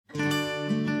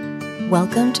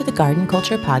Welcome to the Garden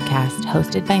Culture Podcast,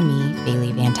 hosted by me,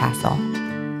 Bailey Van Tassel.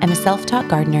 I'm a self-taught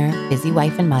gardener, busy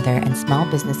wife and mother, and small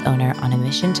business owner on a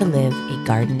mission to live a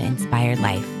garden-inspired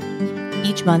life.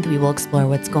 Each month, we will explore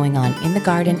what's going on in the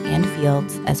garden and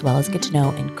fields, as well as get to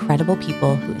know incredible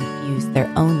people who infuse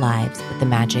their own lives with the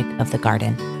magic of the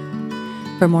garden.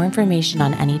 For more information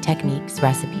on any techniques,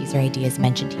 recipes, or ideas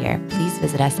mentioned here, please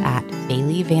visit us at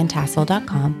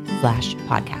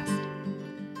baileyvantassel.com/podcast.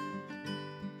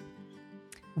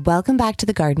 Welcome back to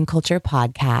the Garden Culture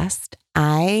Podcast.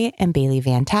 I am Bailey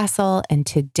Van Tassel, and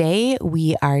today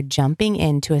we are jumping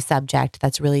into a subject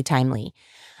that's really timely.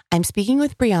 I'm speaking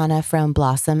with Brianna from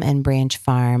Blossom and Branch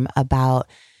Farm about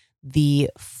the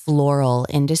floral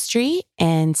industry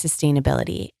and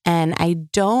sustainability. And I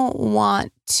don't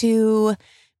want to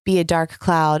be a dark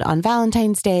cloud on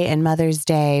Valentine's Day and Mother's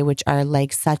Day, which are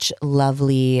like such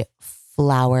lovely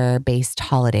flower-based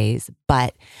holidays,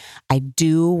 but I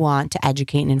do want to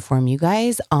educate and inform you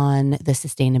guys on the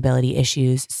sustainability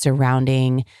issues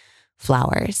surrounding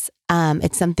flowers.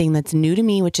 It's something that's new to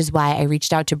me, which is why I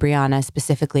reached out to Brianna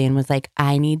specifically and was like,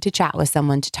 I need to chat with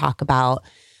someone to talk about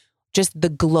just the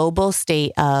global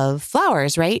state of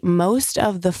flowers, right? Most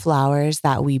of the flowers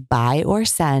that we buy or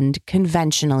send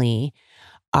conventionally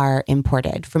are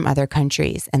imported from other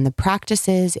countries, and the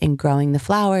practices in growing the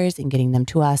flowers and getting them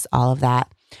to us, all of that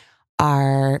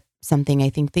are something I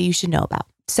think that you should know about.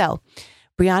 So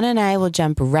Brianna and I will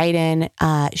jump right in.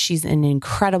 She's an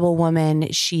incredible woman.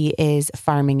 She is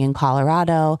farming in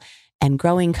Colorado and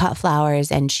growing cut flowers,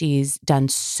 and she's done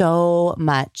so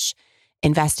much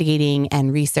investigating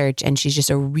and research, and she's just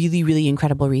a really, really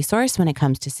incredible resource when it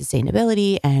comes to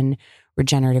sustainability and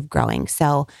regenerative growing.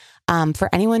 So for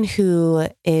anyone who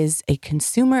is a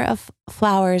consumer of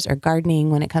flowers or gardening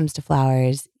when it comes to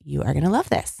flowers, you are going to love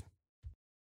this.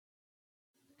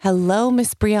 Hello,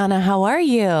 Miss Brianna. How are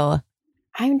you?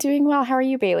 I'm doing well. How are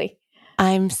you, Bailey?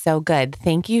 I'm so good.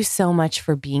 Thank you so much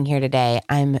for being here today.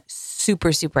 I'm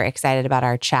super, super excited about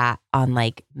our chat on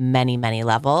like many, many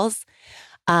levels.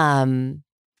 And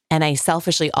I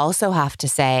selfishly also have to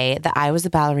say that I was a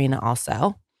ballerina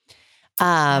also.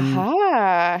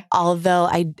 Although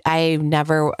I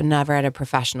never at a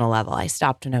professional level. I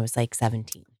stopped when I was like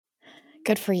 17.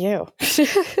 Good for you.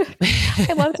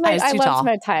 I loved my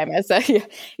time as a,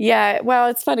 yeah. Well,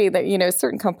 it's funny that,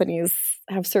 certain companies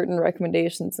have certain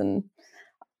recommendations and,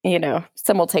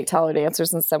 some will take taller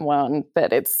dancers and some won't,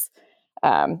 but it's,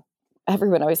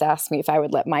 everyone always asks me if I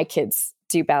would let my kids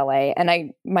do ballet.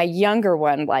 And my younger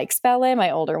one likes ballet. My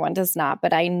older one does not,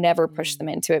 but I never push them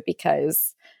into it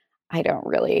because I don't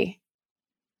really.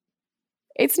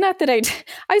 It's not that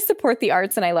I support the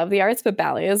arts and I love the arts, but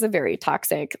ballet is a very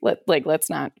toxic, let's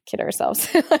not kid ourselves.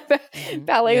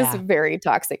 Ballet is a very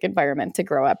toxic environment to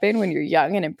grow up in when you're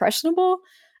young and impressionable.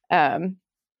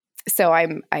 So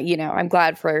I'm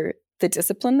glad for the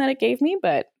discipline that it gave me,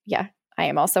 but yeah, I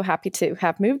am also happy to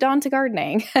have moved on to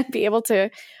gardening and be able to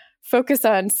focus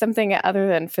on something other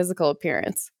than physical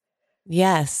appearance.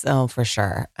 Yes. Oh, for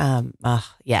sure.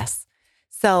 Yes.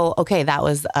 So, okay, that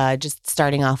was just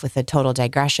starting off with a total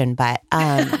digression, but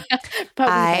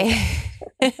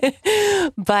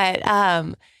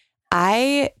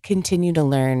I continue to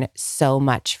learn so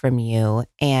much from you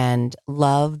and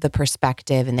love the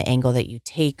perspective and the angle that you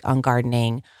take on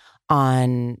gardening,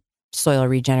 on soil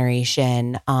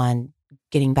regeneration, on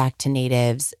getting back to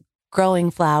natives,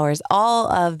 growing flowers,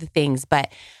 all of the things.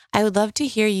 But I would love to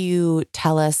hear you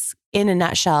tell us in a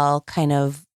nutshell kind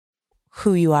of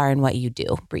who you are and what you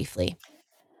do briefly.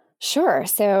 Sure.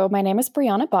 So my name is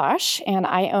Brianna Bosch, and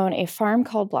I own a farm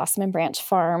called Blossom and Branch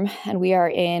Farm, and we are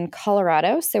in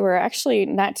Colorado. So we're actually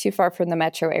not too far from the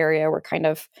metro area. We're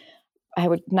I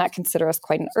would not consider us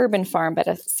quite an urban farm, but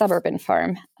a suburban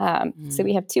farm. So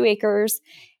we have 2 acres,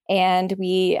 and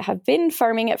we have been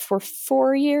farming it for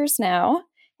 4 years now.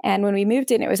 And when we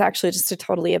moved in, it was actually just a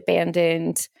totally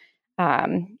abandoned,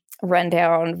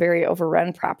 rundown, very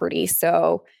overrun property.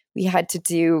 So we had to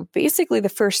do basically the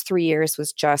first 3 years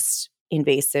was just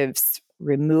invasives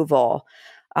removal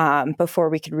before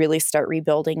we could really start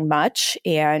rebuilding much.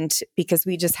 And because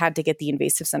we just had to get the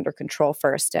invasives under control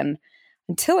first. And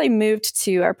until I moved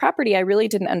to our property, I really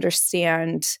didn't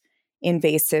understand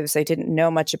invasives. I didn't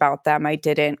know much about them. I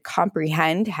didn't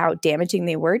comprehend how damaging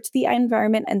they were to the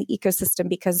environment and the ecosystem,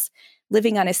 because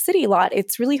living on a city lot,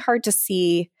 it's really hard to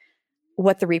see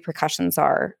what the repercussions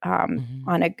are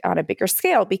on a bigger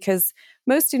scale, because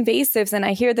most invasives, and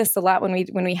I hear this a lot when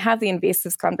we have the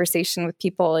invasives conversation with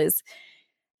people, is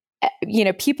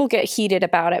people get heated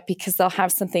about it because they'll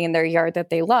have something in their yard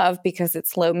that they love because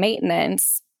it's low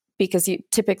maintenance, because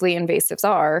typically invasives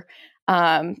are,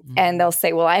 And they'll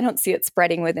say, well, I don't see it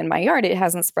spreading within my yard. It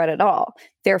hasn't spread at all.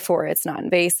 Therefore, it's not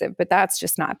invasive. But that's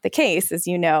just not the case, as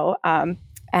you know.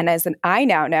 And I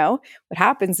now know, what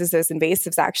happens is those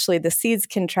invasives, actually, the seeds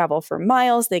can travel for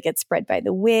miles. They get spread by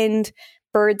the wind.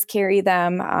 Birds carry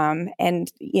them.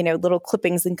 And, little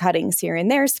clippings and cuttings here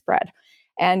and there spread.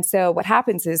 And so what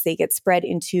happens is they get spread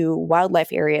into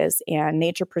wildlife areas and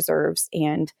nature preserves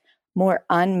and more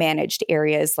unmanaged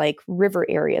areas like river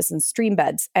areas and stream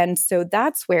beds. And so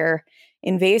that's where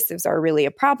invasives are really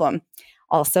a problem.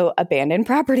 Also, abandoned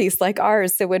properties like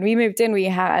ours. So when we moved in, we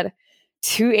had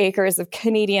 2 acres of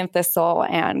Canadian thistle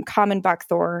and common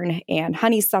buckthorn and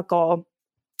honeysuckle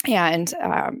and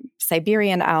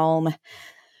Siberian elm,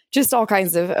 just all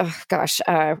kinds of,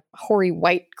 hoary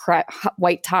white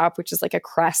top, which is like a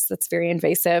cress that's very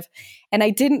invasive. And I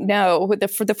didn't know,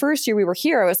 for the first year we were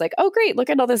here, I was like, oh, great, look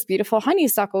at all this beautiful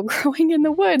honeysuckle growing in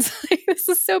the woods. This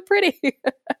is so pretty.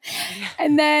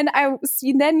 And then I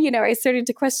started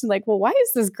to question, like, well, why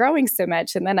is this growing so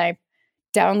much? And then I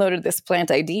downloaded this plant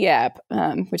ID app,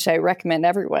 which I recommend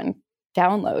everyone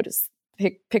download.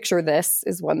 Picture This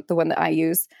is the one that I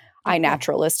use.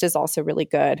 iNaturalist is also really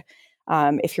good.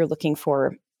 If you're looking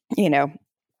for,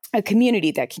 a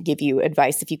community that can give you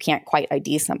advice if you can't quite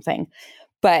ID something.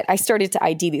 But I started to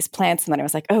ID these plants, and then I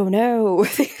was like, oh no,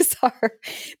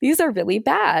 these are really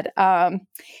bad.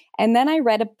 And then I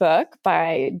read a book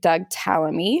by Dr. Doug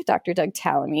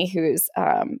Tallamy, who's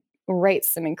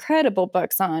writes some incredible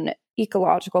books on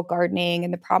ecological gardening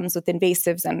and the problems with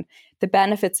invasives and the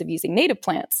benefits of using native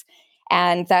plants.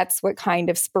 And that's what kind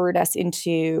of spurred us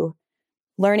into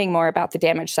learning more about the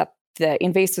damage that the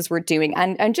invasives were doing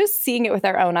and just seeing it with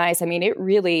our own eyes. I mean, it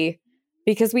really,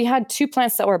 because we had 2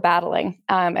 plants that were battling,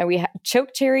 and we had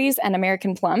choke cherries and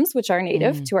American plums, which are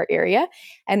native to our area.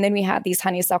 And then we had these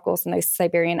honeysuckles and these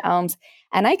Siberian elms.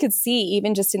 And I could see,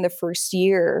 even just in the first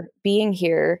year being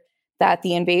here, that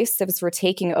the invasives were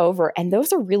taking over. And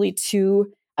those are really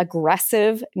 2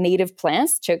 aggressive native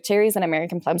plants. Choke cherries and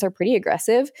American plums are pretty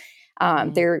aggressive.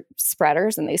 They're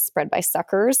spreaders and they spread by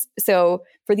suckers. So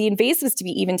for the invasives to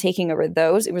be even taking over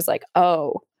those, it was like,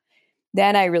 oh,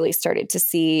 then I really started to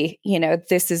see,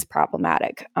 this is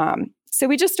problematic. So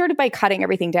we just started by cutting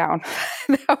everything down.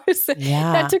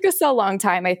 That took us a long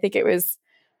time. I think it was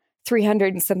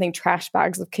 300 and something trash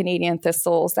bags of Canadian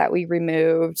thistles that we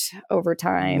removed over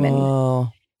time. Whoa.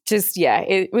 And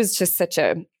it was just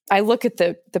I look at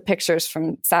the pictures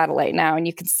from satellite now, and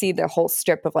you can see the whole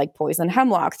strip of like poison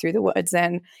hemlock through the woods,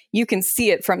 and you can see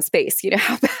it from space,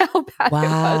 how bad it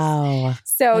was.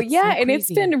 So and it's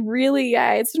been really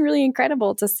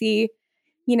incredible to see,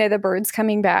 the birds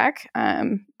coming back,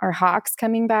 our hawks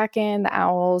coming back in, the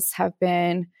owls have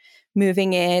been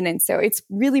moving in. And so it's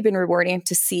really been rewarding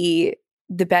to see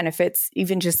the benefits,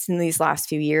 even just in these last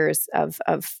few years of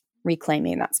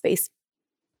reclaiming that space.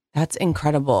 That's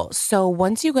incredible. So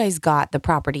once you guys got the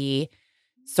property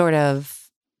sort of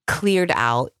cleared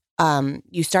out,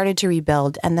 you started to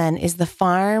rebuild. And then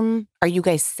are you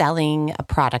guys selling a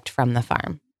product from the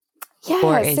farm?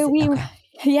 Yeah. So we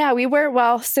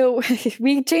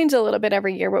change a little bit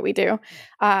every year what we do.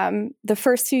 The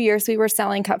first few years we were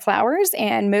selling cut flowers,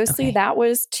 and mostly that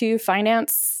was to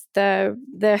finance the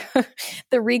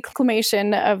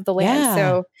reclamation of the land. Yeah.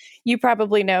 So you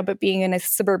probably know, but being in a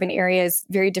suburban area is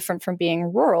very different from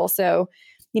being rural. So,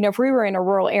 if we were in a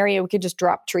rural area, we could just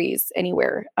drop trees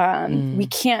anywhere. We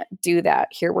can't do that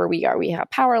here where we are. We have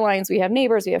power lines, we have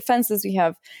neighbors, we have fences,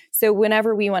 so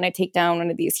whenever we want to take down one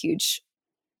of these huge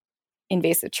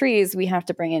invasive trees, we have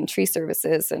to bring in tree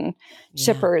services and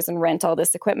shippers and rent all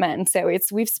this equipment. And so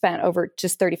we've spent over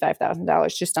just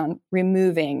 $35,000 just on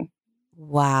removing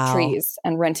trees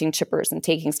and renting chippers and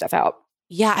taking stuff out.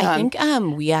 Yeah, I think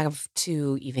we have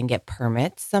to even get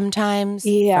permits sometimes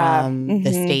from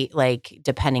the state, like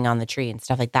depending on the tree and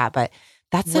stuff like that. But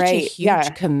that's such a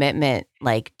huge commitment,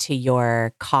 like to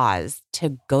your cause,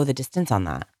 to go the distance on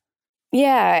that.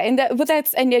 Yeah, and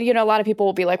a lot of people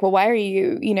will be like, well, why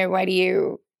do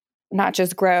you not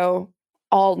just grow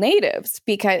all natives?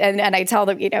 Because and I tell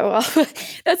them,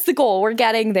 that's the goal. We're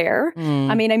getting there.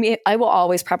 I mean, I will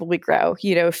always probably grow,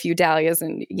 a few dahlias,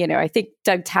 and I think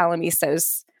Doug Tallamy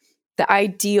says the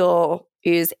ideal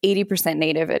is 80%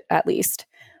 native at least.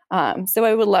 So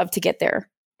I would love to get there.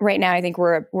 Right now, I think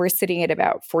we're sitting at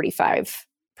about 45%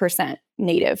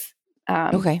 native.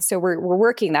 So we're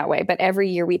working that way. But every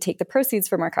year we take the proceeds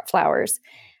from our cut flowers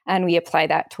and we apply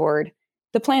that toward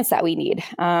the plants that we need.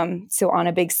 So on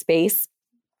a big space,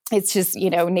 it's just,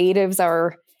 natives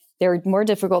they're more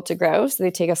difficult to grow. So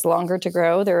they take us longer to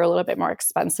grow. They're a little bit more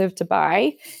expensive to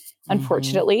buy.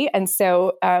 unfortunately. And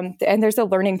so, and there's a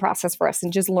learning process for us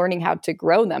and just learning how to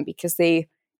grow them because they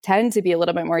tend to be a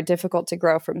little bit more difficult to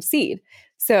grow from seed.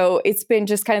 So it's been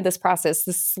just kind of this process,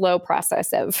 this slow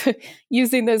process of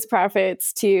using those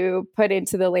profits to put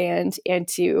into the land and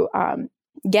to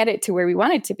get it to where we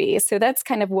want it to be. So that's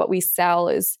kind of what we sell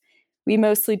is we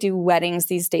mostly do weddings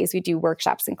these days. We do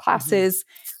workshops and classes.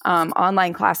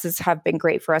 Online classes have been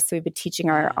great for us. So we've been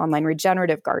teaching our online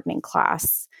regenerative gardening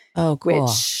class. Oh, cool.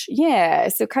 Which,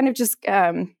 so kind of just,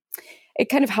 it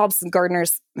kind of helps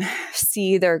gardeners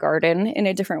see their garden in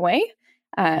a different way.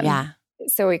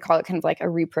 So we call it kind of like a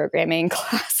reprogramming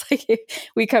class.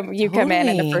 You come in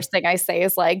and the first thing I say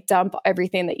is like, dump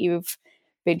everything that you've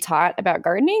been taught about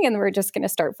gardening and we're just going to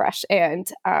start fresh.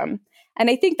 And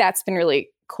I think that's been really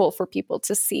cool for people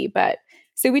to see. But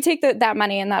so we take that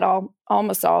money and that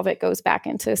almost all of it goes back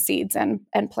into seeds and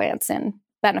plants and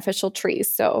beneficial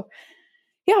trees. So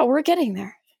yeah, we're getting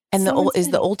there. And is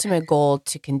the ultimate goal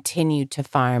to continue to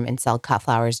farm and sell cut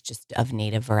flowers just of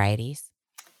native varieties?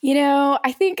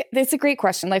 I think that's a great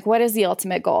question. Like, what is the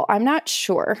ultimate goal? I'm not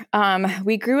sure.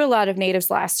 We grew a lot of natives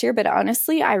last year, but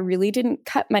honestly, I really didn't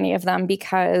cut many of them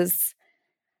because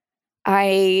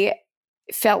I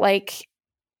felt like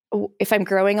if I'm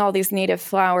growing all these native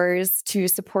flowers to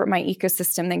support my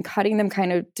ecosystem, then cutting them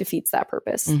kind of defeats that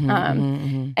purpose.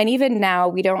 And even now,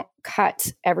 we don't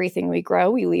cut everything we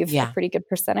grow. We leave a pretty good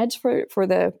percentage for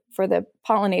the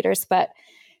pollinators, but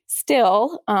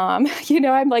still, I'm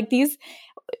like these.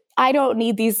 I don't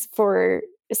need these for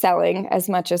selling as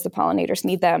much as the pollinators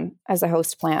need them as a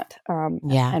host plant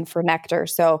and for nectar.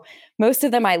 So most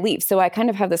of them I leave. So I kind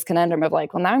of have this conundrum of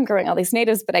like, well, now I'm growing all these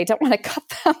natives, but I don't want to cut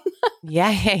them.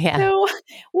 So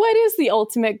what is the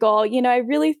ultimate goal? I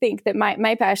really think that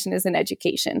my passion is in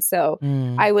education. So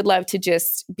I would love to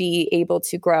just be able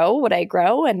to grow what I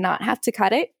grow and not have to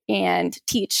cut it and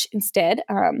teach instead.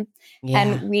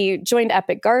 And we joined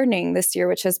Epic Gardening this year,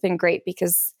 which has been great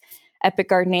because Epic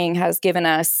Gardening has given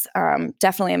us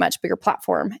definitely a much bigger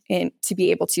platform to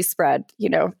be able to spread,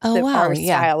 our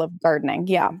style of gardening.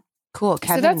 Yeah. Cool.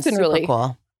 So that's been really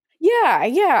cool. Yeah.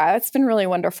 It's been really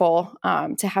wonderful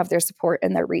to have their support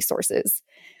and their resources.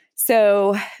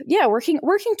 So yeah, working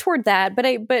toward that.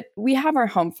 But we have our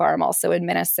home farm also in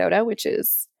Minnesota, which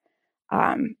is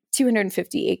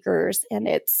 250 acres and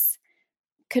it's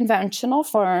conventional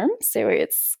farm. So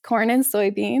it's corn and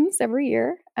soybeans every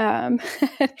year.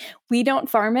 We don't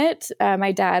farm it.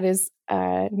 My dad is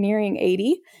nearing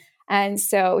 80. And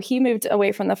so he moved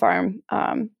away from the farm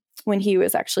when he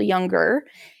was actually younger.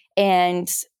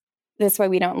 And that's why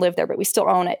we don't live there, but we still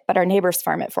own it. But our neighbors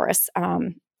farm it for us.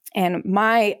 And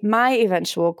my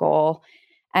eventual goal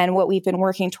and what we've been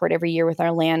working toward every year with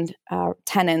our land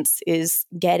tenants is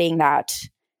getting that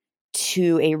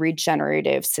to a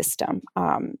regenerative system.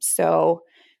 So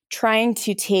trying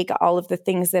to take all of the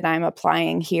things that I'm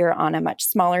applying here on a much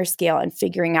smaller scale and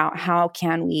figuring out how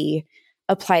can we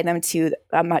apply them to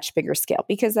a much bigger scale.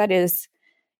 Because that is,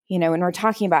 when we're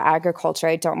talking about agriculture,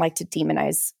 I don't like to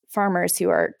demonize farmers who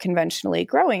are conventionally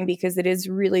growing because it is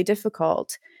really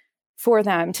difficult for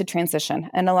them to transition.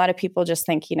 And a lot of people just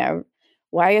think,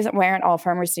 why aren't all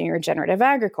farmers doing regenerative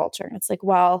agriculture? And it's like,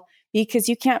 well, because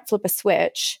you can't flip a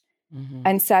switch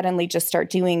and suddenly just start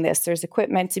doing this. There's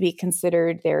equipment to be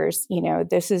considered. There's,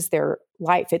 this is their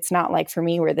life. It's not like for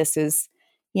me where this is,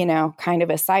 kind of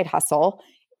a side hustle.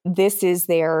 This is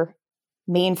their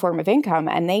main form of income.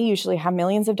 And they usually have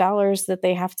millions of dollars that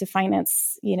they have to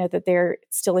finance, that they're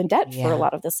still in debt for a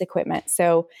lot of this equipment.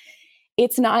 So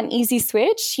it's not an easy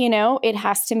switch. It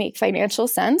has to make financial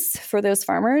sense for those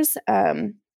farmers.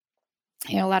 A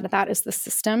lot of that is the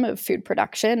system of food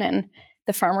production, and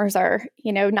the farmers are,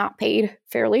 not paid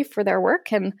fairly for their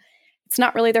work, and it's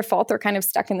not really their fault. They're kind of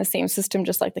stuck in the same system,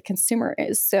 just like the consumer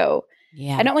is. So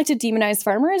I don't like to demonize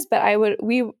farmers, but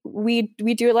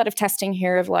we do a lot of testing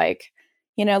here of like,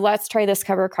 let's try this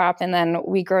cover crop. And then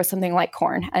we grow something like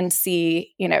corn and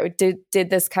see, did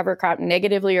this cover crop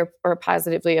negatively or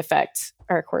positively affect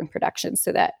our corn production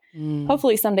so that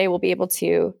hopefully someday we'll be able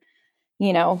to,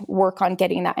 work on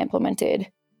getting that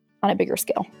implemented on a bigger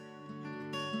scale.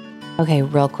 Okay,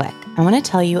 real quick. I want to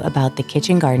tell you about the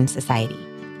Kitchen Garden Society.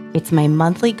 It's my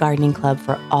monthly gardening club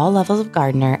for all levels of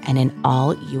gardener and in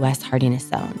all U.S. hardiness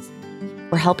zones.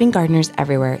 We're helping gardeners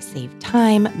everywhere save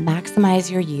time,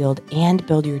 maximize your yield, and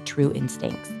build your true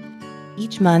instincts.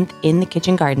 Each month in the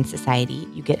Kitchen Garden Society,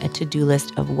 you get a to-do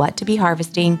list of what to be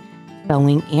harvesting,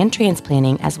 sowing, and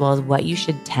transplanting, as well as what you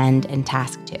should tend and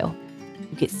task to.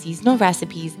 You get seasonal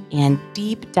recipes and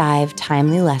deep dive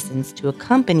timely lessons to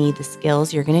accompany the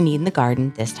skills you're going to need in the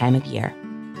garden this time of year.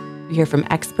 We hear from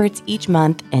experts each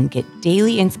month and get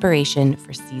daily inspiration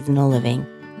for seasonal living,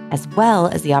 as well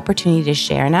as the opportunity to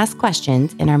share and ask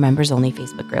questions in our members-only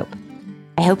Facebook group.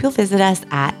 I hope you'll visit us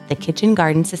at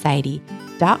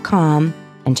thekitchengardensociety.com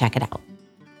and check it out.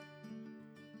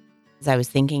 As I was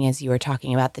thinking as you were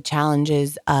talking about the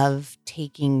challenges of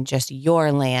taking just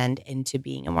your land into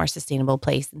being a more sustainable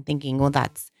place and thinking, well,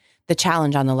 that's the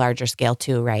challenge on the larger scale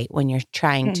too, right? When you're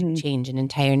trying to change an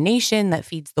entire nation that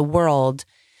feeds the world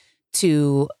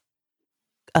to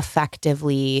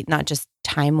effectively, not just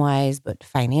time-wise, but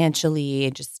financially,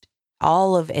 just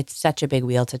all of it's such a big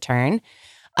wheel to turn.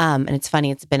 And it's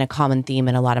funny, it's been a common theme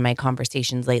in a lot of my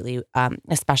conversations lately,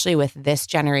 especially with this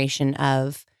generation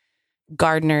of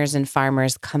gardeners and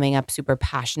farmers coming up super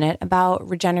passionate about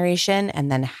regeneration and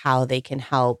then how they can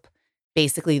help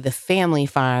basically the family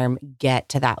farm get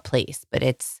to that place. But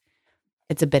it's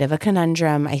a bit of a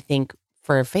conundrum, I think,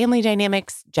 for family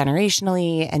dynamics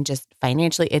generationally and just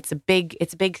financially. It's a big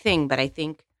thing, but I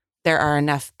think there are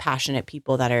enough passionate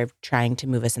people that are trying to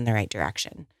move us in the right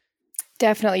direction.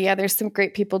 Definitely. Yeah. There's some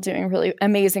great people doing really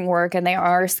amazing work and they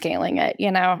are scaling it.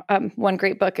 One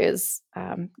great book is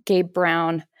Gabe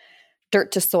Brown,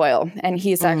 Dirt to Soil. And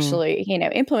he's actually,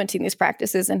 implementing these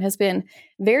practices and has been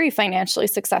very financially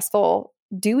successful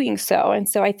doing so. And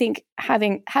so I think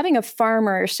having a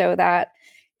farmer show that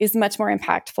is much more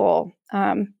impactful.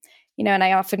 And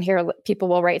I often hear people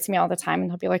will write to me all the time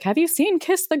and they'll be like, have you seen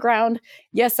Kiss the Ground?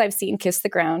 Yes, I've seen Kiss the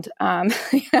Ground.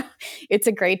 It's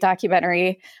a great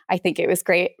documentary. I think it was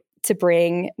great to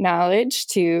bring knowledge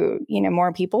to,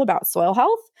 more people about soil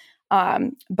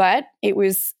health. But it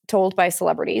was told by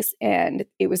celebrities and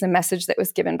it was a message that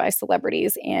was given by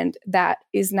celebrities. And that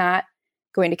is not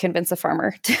going to convince a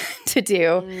farmer to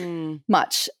do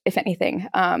much, if anything.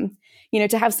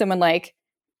 To have someone like,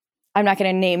 I'm not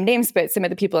going to name names, but some of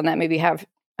the people in that movie have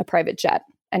a private jet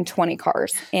and 20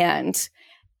 cars. And,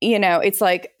 it's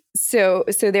like, so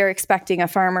they're expecting a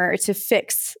farmer to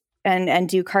fix and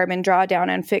do carbon drawdown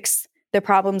and fix the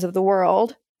problems of the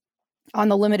world on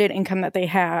the limited income that they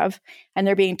have. And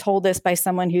they're being told this by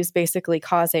someone who's basically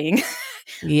causing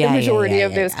the majority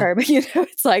of those carbon,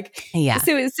 it's like,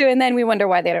 so, and then we wonder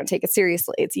why they don't take it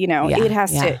seriously. It's,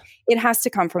 it has to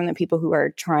come from the people who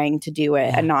are trying to do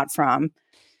it and not from,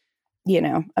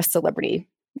 a celebrity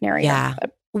narrator. Yeah.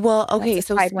 Well, okay.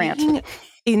 So rant.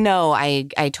 No, I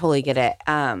totally get it.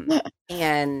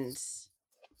 And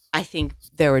I think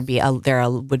there would be a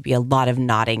lot of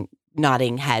nodding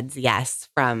heads, yes,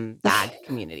 from that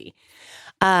community.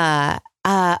 Okay,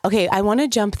 I want to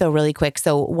jump though really quick.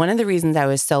 So one of the reasons I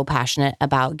was so passionate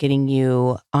about getting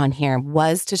you on here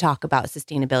was to talk about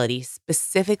sustainability,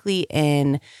 specifically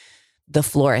in the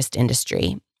florist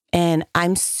industry. And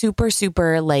I'm super,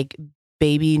 super like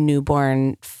baby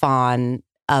newborn fond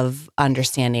of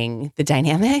understanding the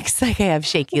dynamics. Like I have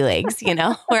shaky legs,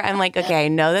 where I'm like, okay, I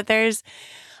know that there's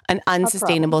an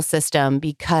unsustainable system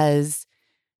because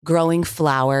growing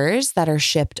flowers that are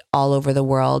shipped all over the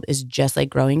world is just like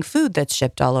growing food that's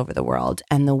shipped all over the world.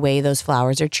 And the way those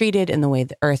flowers are treated and the way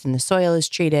the earth and the soil is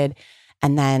treated.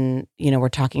 And then, we're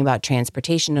talking about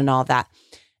transportation and all that.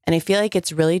 And I feel like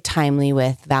it's really timely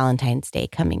with Valentine's Day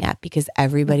coming up because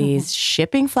everybody's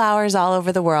shipping flowers all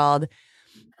over the world.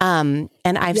 And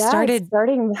I've started...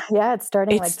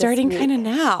 It's starting kind of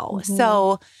now.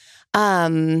 So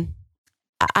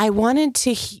I wanted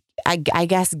to... I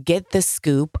guess get the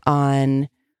scoop on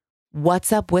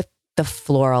what's up with the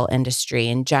floral industry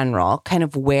in general, kind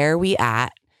of where we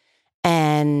at,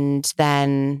 and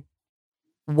then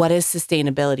what does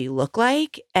sustainability look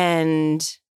like? And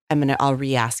I'll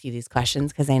re-ask you these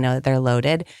questions because I know that they're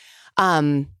loaded.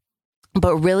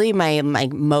 But really my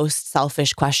most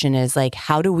selfish question is like,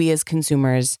 how do we as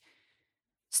consumers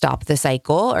stop the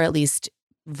cycle or at least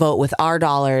vote with our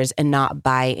dollars and not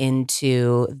buy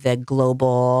into the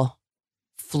global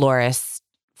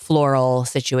floral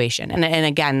situation? And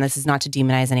again, this is not to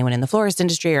demonize anyone in the florist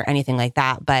industry or anything like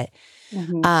that, but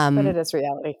it is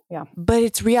reality. Yeah. But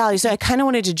it's reality. So I kind of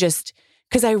wanted to just,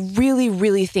 because I really,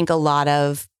 really think a lot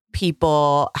of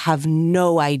people have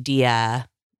no idea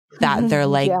that they're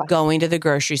like going to the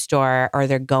grocery store or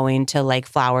they're going to like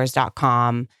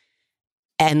flowers.com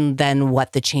and then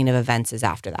what the chain of events is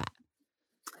after that.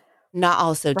 Not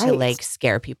also to like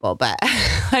scare people, but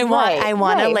I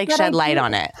want to like shed light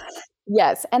on it.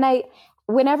 Yes. And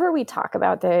whenever we talk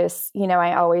about this,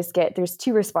 I always there's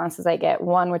two responses I get.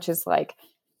 One, which is like,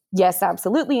 yes,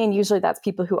 absolutely. And usually that's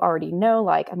people who already know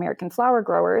like American flower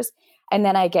growers. And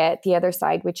then I get the other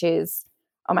side, which is,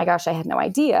 oh my gosh, I had no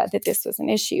idea that this was an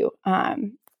issue.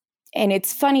 And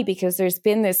it's funny because there's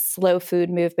been this slow food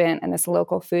movement and this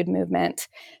local food movement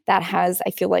that has,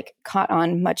 I feel like, caught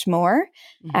on much more,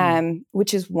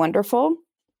 which is wonderful.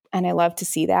 And I love to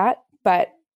see that. But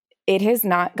it has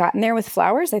not gotten there with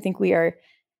flowers. I think we are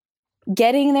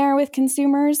getting there with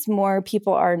consumers. More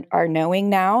people are knowing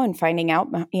now and finding out,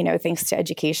 thanks to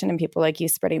education and people like you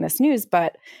spreading this news.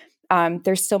 But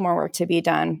there's still more work to be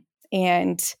done.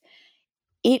 And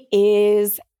you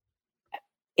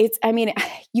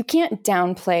can't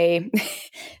downplay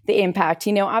the impact.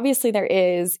 Obviously there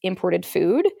is imported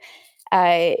food.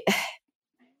 I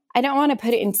don't want to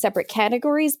put it in separate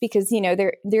categories because,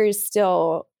 there is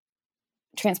still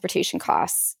transportation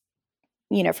costs,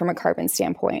 from a carbon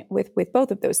standpoint with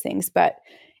both of those things. But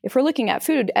if we're looking at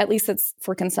food, at least it's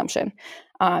for consumption.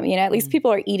 At least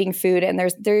people are eating food, and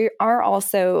there are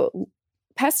also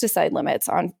pesticide limits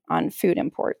on food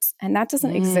imports, and that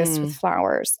doesn't exist with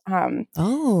flowers.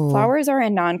 Flowers are a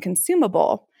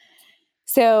non-consumable.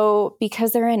 So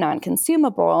because they're a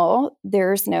non-consumable,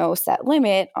 there's no set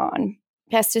limit on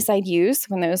pesticide use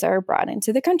when those are brought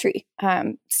into the country.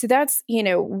 So that's,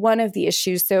 one of the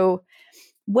issues. So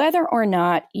whether or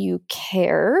not you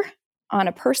care on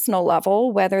a personal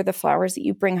level, whether the flowers that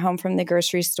you bring home from the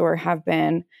grocery store have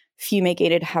been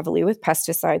fumigated heavily with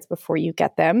pesticides before you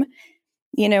get them,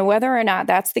 whether or not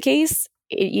that's the case,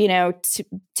 to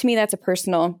me, that's a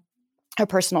personal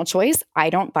choice. I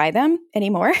don't buy them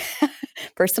anymore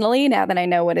personally, now that I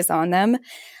know what is on them.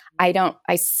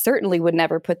 I certainly would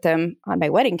never put them on my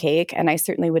wedding cake, and I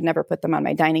certainly would never put them on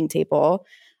my dining table.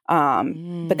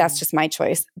 But that's just my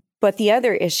choice. But the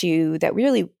other issue that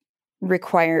really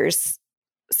requires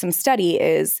some study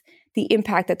is the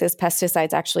impact that those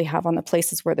pesticides actually have on the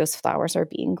places where those flowers are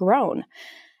being grown.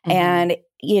 And,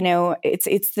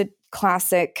 it's the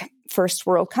classic first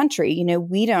world country.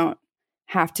 We don't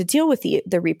have to deal with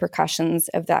the repercussions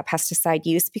of that pesticide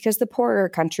use because the poorer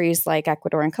countries like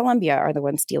Ecuador and Colombia are the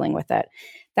ones dealing with it.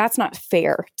 That's not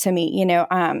fair to me.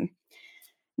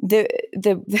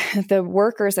 The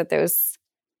workers at those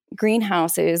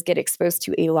greenhouses get exposed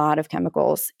to a lot of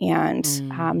chemicals, and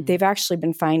they've actually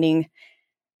been finding,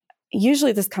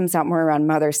 usually this comes out more around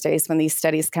Mother's Day when these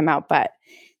studies come out, but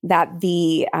that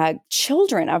the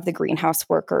children of the greenhouse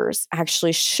workers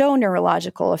actually show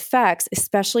neurological effects,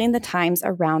 especially in the times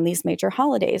around these major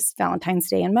holidays, Valentine's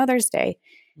Day and Mother's Day.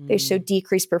 They show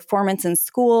decreased performance in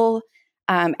school,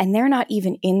 and they're not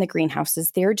even in the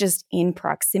greenhouses. They're just in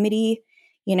proximity.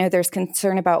 There's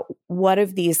concern about which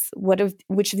of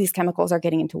these chemicals are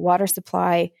getting into water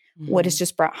supply, what is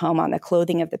just brought home on the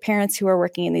clothing of the parents who are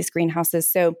working in these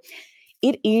greenhouses. So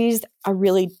it is a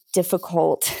really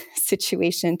difficult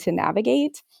situation to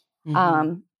navigate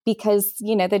because,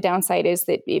 the downside is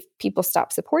that if people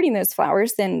stop supporting those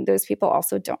flowers, then those people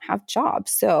also don't have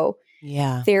jobs. So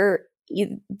it's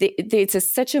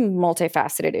such a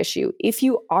multifaceted issue. If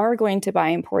you are going to buy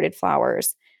imported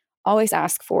flowers, always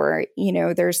ask for,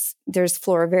 there's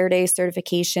Flora Verde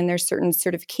certification. There's certain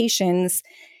certifications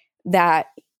that,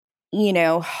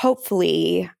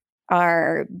 hopefully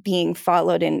are being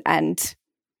followed and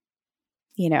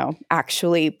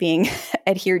actually being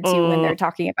adhered to when they're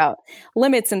talking about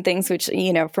limits and things, which,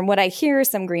 from what I hear,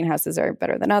 some greenhouses are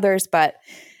better than others, but,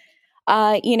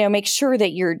 make sure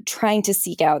that you're trying to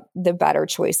seek out the better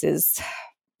choices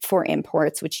for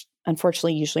imports, which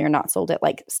unfortunately usually are not sold at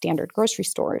like standard grocery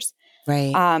stores.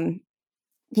 Right.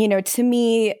 To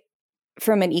me,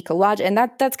 from an ecological, and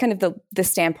that's kind of the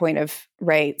standpoint of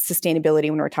sustainability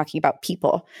when we're talking about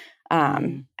people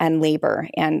and labor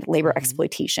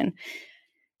exploitation.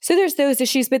 So there's those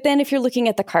issues. But then if you're looking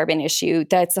at the carbon issue,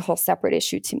 that's a whole separate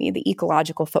issue to me, the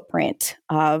ecological footprint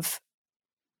of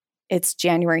it's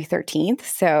January 13th.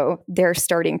 So they're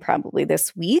starting probably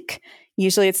this week.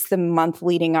 Usually it's the month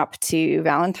leading up to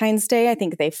Valentine's Day. I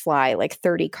think they fly like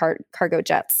 30 cargo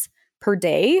jets per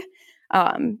day,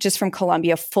 just from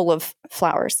Colombia, full of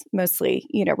flowers, mostly,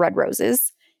 red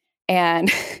roses.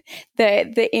 And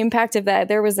the impact of that,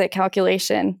 there was a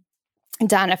calculation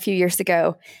done a few years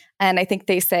ago, and I think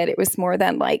they said it was more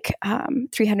than like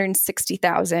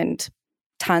 360,000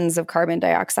 tons of carbon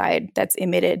dioxide that's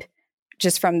emitted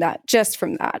just from that.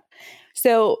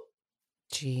 So,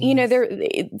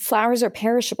 flowers are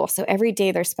perishable. So every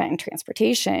day they're spent in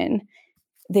transportation,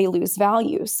 they lose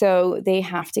value. So they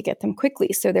have to get them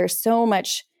quickly. So there's so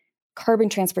much carbon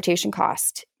transportation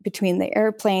cost between the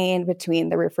airplane, between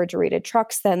the refrigerated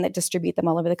trucks then that distribute them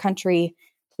all over the country,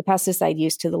 the pesticide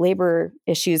use, to the labor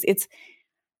issues.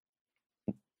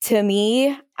 To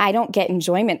me, I don't get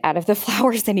enjoyment out of the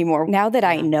flowers anymore. Now that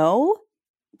I know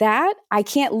that, I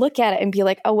can't look at it and be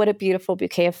like, oh, what a beautiful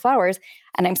bouquet of flowers.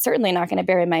 And I'm certainly not going to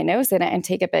bury my nose in it and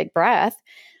take a big breath.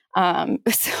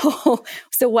 So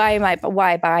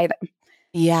why buy them?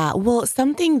 Yeah. Well,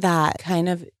 something that kind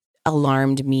of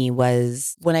alarmed me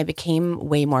was when I became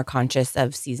way more conscious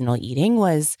of seasonal eating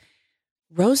was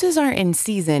roses aren't in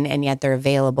season and yet they're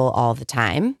available all the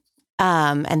time.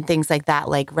 And things like that.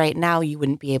 Like right now, you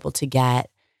wouldn't be able to get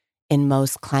in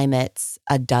most climates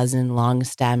a dozen long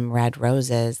stem red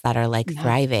roses that are like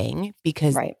thriving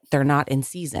because they're not in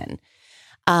season.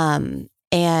 And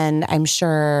I'm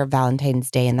sure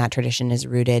Valentine's Day and that tradition is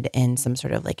rooted in some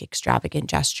sort of like extravagant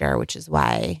gesture, which is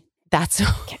why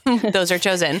those are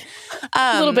chosen.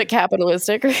 A little bit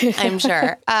capitalistic, I'm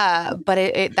sure.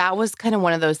 But that was kind of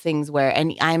one of those things where,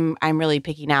 and I'm really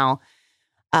picky now.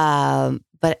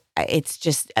 But it's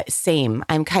just same.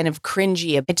 I'm kind of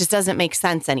cringy. It just doesn't make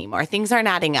sense anymore. Things aren't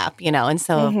adding up, And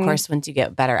so, of course, once you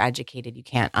get better educated, you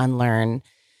can't unlearn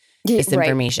this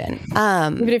information.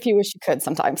 Even if you wish you could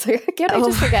sometimes. Can't I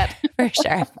just forget? For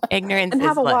sure. Ignorance and is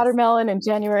have a bliss. watermelon in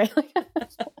January.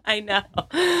 I know.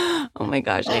 Oh my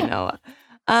gosh, I know.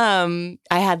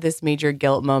 I had this major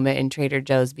guilt moment in Trader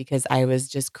Joe's because I was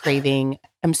just craving,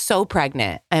 I'm so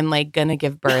pregnant. I'm like going to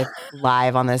give birth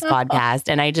live on this podcast.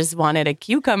 And I just wanted a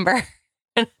cucumber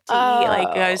to eat.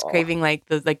 Like I was craving like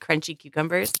those like crunchy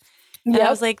cucumbers. And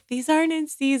I was like, these aren't in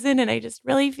season. And I just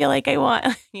really feel like I want,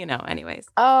 anyways.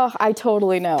 Oh, I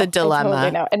totally know. The dilemma. I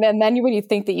totally know. And then when you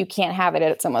think that you can't have it,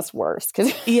 it's almost worse.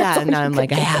 And I'm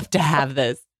like, I have to have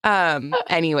this.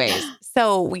 Anyways,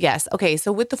 so yes. Okay.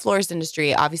 So with the florist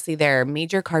industry, obviously there are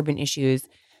major carbon issues.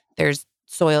 There's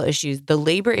soil issues, the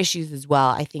labor issues as well.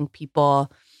 I think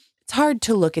it's hard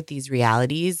to look at these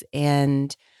realities.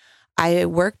 And I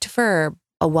worked for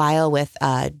a while with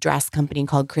a dress company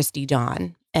called Christy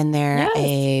Dawn, and they're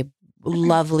a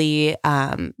lovely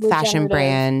fashion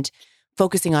brand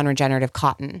focusing on regenerative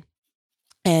cotton.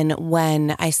 And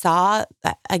when I saw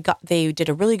that they did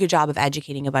a really good job of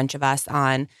educating a bunch of us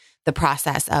on the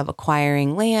process of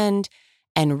acquiring land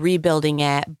and rebuilding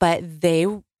it. But they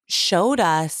showed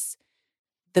us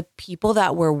the people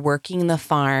that were working the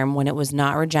farm when it was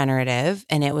not regenerative.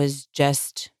 And it was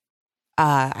just,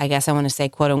 I guess I want to say,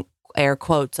 quote, air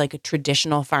quotes, like a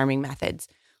traditional farming methods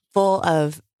full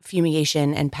of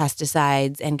fumigation and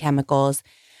pesticides and chemicals.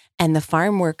 And the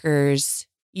farm workers,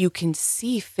 you can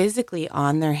see physically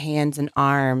on their hands and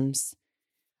arms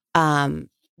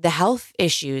the health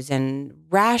issues and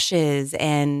rashes.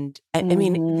 And I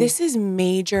mean, this is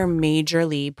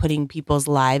majorly putting people's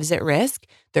lives at risk,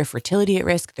 their fertility at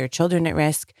risk, their children at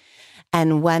risk.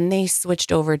 And when they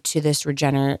switched over to this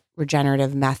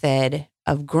regenerative method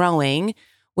of growing,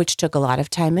 which took a lot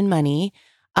of time and money,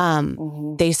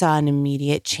 they saw an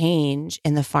immediate change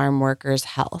in the farm workers'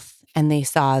 health. And they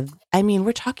saw,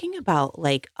 we're talking about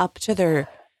like up to their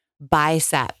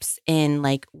biceps in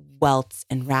like welts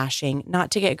and rashing,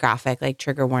 not to get graphic, like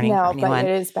trigger warning for anyone. But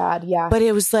it is bad. Yeah. But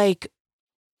it was like,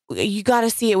 you got to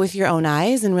see it with your own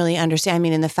eyes and really understand.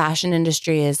 In the fashion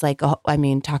industry is like,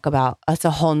 talk about, it's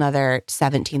a whole nother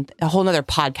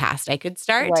podcast I could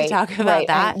start to talk about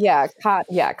that.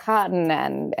 And, cotton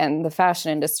and the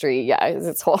fashion industry. Yeah.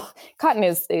 It's whole, cotton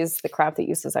is the crop that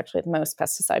uses actually the most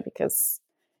pesticide because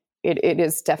it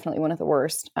is definitely one of the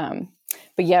worst.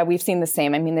 But yeah, we've seen the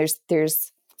same.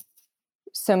 There's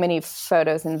so many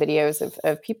photos and videos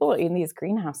of people in these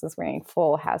greenhouses wearing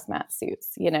full hazmat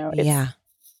suits, And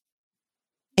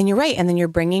you're right. And then you're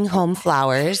bringing home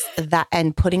flowers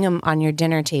and putting them on your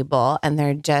dinner table, and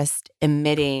they're just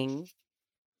emitting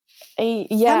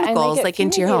chemicals like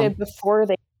into your home before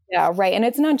they. Yeah, right. And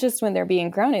it's not just when they're being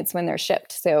grown; it's when they're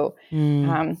shipped. So,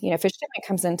 if a shipment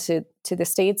comes into the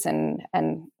States and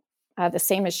the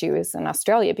same issue is in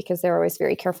Australia because they're always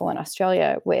very careful in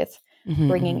Australia with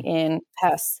bringing in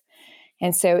pests.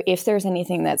 And so if there's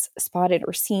anything that's spotted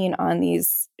or seen on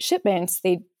these shipments,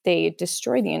 they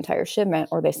destroy the entire shipment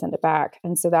or they send it back.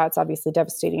 And so that's obviously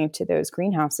devastating to those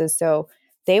greenhouses. So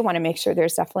they want to make sure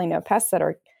there's definitely no pests that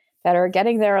are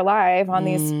getting there alive on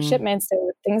these shipments.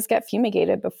 So things get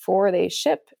fumigated before they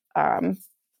ship on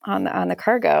the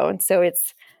cargo. And so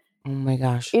it's, oh my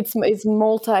gosh, it's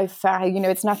multi-faceted.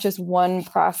 It's not just one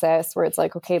process where it's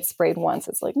like, okay, it's sprayed once.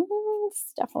 It's like,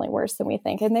 it's definitely worse than we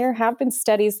think. And there have been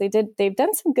studies. They've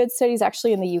done some good studies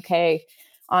actually in the UK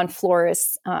on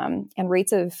florists and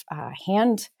rates of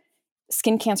hand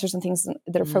skin cancers and things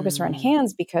that are focused around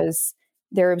hands because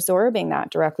they're absorbing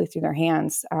that directly through their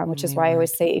hands, which is why I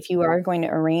always say if you are going to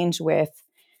arrange with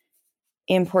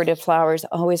imported flowers,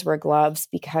 always wear gloves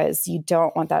because you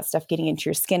don't want that stuff getting into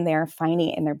your skin there, finding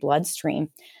it in their bloodstream.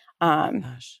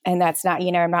 And that's not,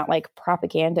 I'm not like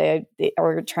propaganda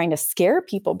or trying to scare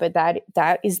people, but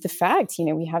that is the fact.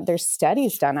 There's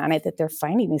studies done on it that they're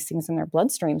finding these things in their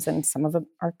bloodstreams, and some of them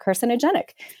are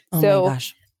carcinogenic. Oh my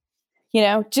gosh.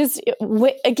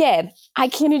 Again, I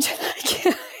can't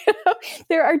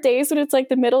there are days when it's like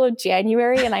the middle of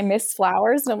January and I miss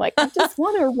flowers and I'm like, I just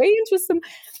want to arrange with some,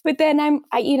 but then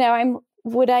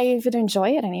would I even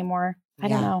enjoy it anymore? I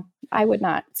don't know. I would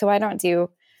not. So I don't do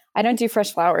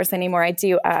fresh flowers anymore. I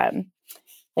do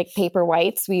like paper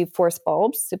whites. We force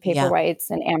bulbs. So paper whites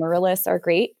and amaryllis are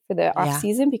great for the off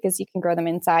season because you can grow them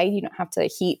inside. You don't have to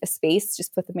heat a space.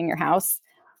 Just put them in your house.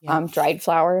 Dried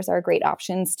flowers are great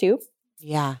options too.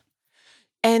 Yeah.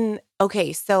 And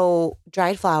okay, so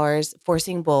dried flowers,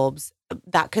 forcing bulbs,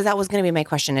 because that was going to be my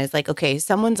question is like, okay,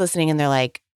 someone's listening and they're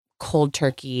like, cold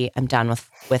turkey, I'm done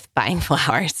with buying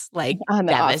flowers, like on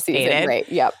the devastated. Off-season, right?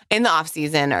 Yep. In the off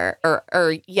season or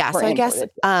yeah. So I guess,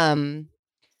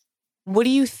 what do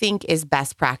you think is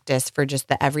best practice for just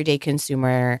the everyday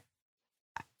consumer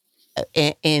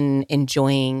in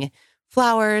enjoying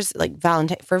flowers, like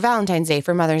for Valentine's Day,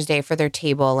 for Mother's Day, for their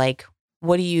table? Like,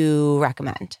 what do you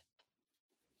recommend?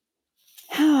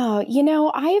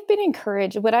 Oh, I have been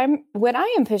encouraged. What I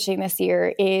am pushing this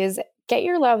year is get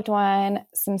your loved one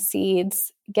some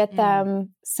seeds, get them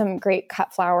some great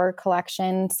cut flower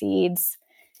collection seeds,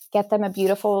 get them a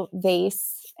beautiful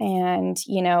vase and,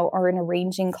 or an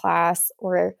arranging class,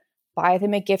 or buy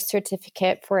them a gift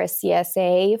certificate for a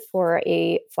CSA for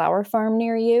a flower farm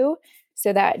near you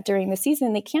so that during the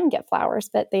season they can get flowers,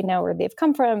 but they know where they've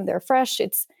come from. They're fresh.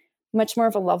 It's much more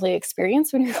of a lovely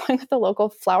experience when you're going with the local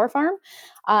flower farm.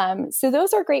 So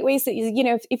those are great ways that,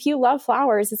 if you love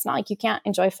flowers, it's not like you can't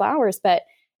enjoy flowers, but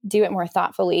do it more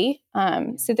thoughtfully.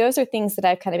 So those are things that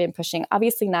I've kind of been pushing.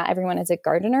 Obviously, not everyone is a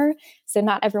gardener, so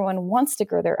not everyone wants to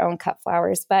grow their own cut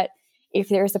flowers. But if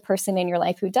there's a person in your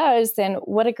life who does, then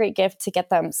what a great gift to get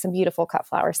them some beautiful cut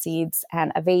flower seeds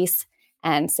and a vase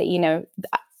and say,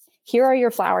 here are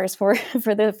your flowers for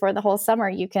the whole summer.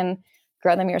 You can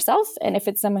grow them yourself. And if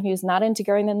it's someone who's not into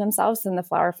growing them themselves, then the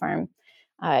flower farm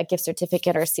gift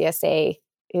certificate or CSA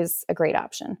is a great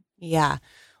option. Yeah.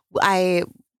 I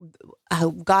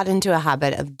got into a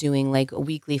habit of doing like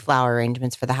weekly flower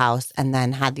arrangements for the house and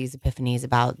then had these epiphanies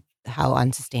about how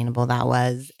unsustainable that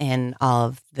was and all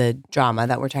of the drama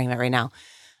that we're talking about right now.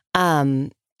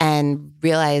 And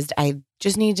realized I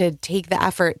just need to take the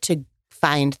effort to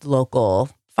find local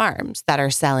farms that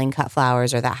are selling cut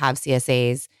flowers or that have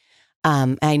CSAs.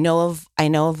 I know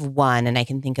of one, and I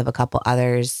can think of a couple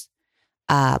others,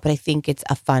 but I think it's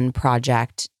a fun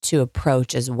project to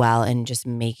approach as well, and just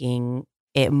making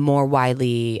it more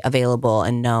widely available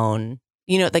and known.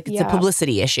 It's a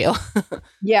publicity issue.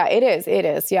 Yeah, it is. It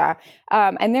is. Yeah.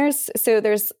 And there's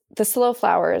the Slow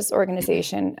Flowers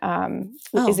organization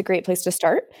is a great place to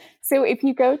start. So if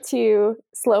you go to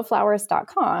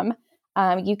slowflowers.com,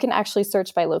 you can actually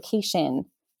search by location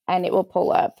and it will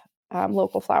pull up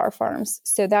local flower farms.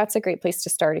 So that's a great place to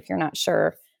start if you're not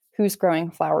sure who's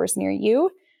growing flowers near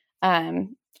you.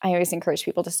 I always encourage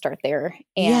people to start there.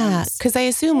 And because I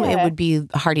assume it would be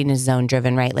hardiness zone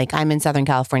driven, right? Like I'm in Southern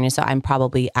California, so I'm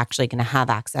probably actually going to have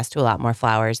access to a lot more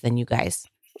flowers than you guys.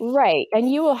 Right.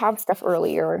 And you will have stuff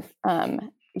earlier,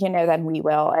 than we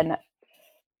will. And,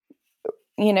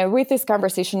 with this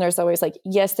conversation, there's always like,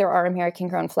 yes, there are American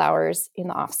grown flowers in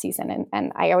the off season.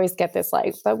 And I always get this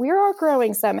like, but we are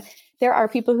growing some. There are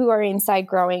people who are inside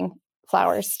growing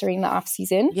flowers during the off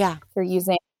season. Yeah. They're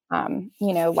using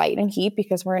light and heat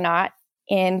because we're not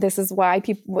in. This is why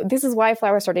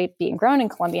flowers started being grown in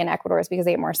Colombia and Ecuador, is because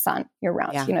they get more sun year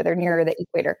round. Yeah. They're nearer the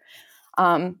equator.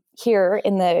 Here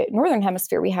in the Northern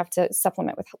Hemisphere, we have to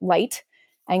supplement with light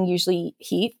and usually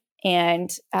heat.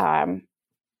 And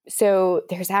so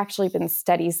there's actually been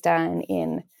studies done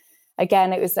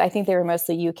I think they were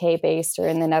mostly UK based or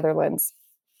in the Netherlands,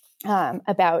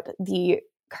 about the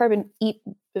carbon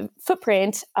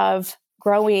footprint of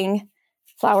growing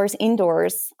flowers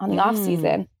indoors on the off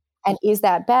season. And is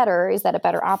that better? Is that a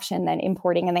better option than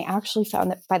importing? And they actually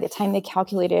found that by the time they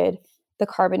calculated the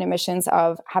carbon emissions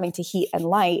of having to heat and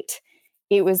light,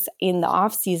 it was in the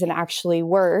off season actually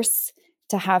worse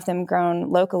to have them grown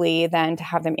locally than to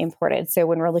have them imported. So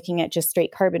when we're looking at just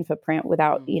straight carbon footprint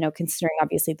without, considering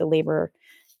obviously the labor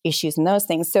issues and those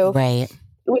things. So, right.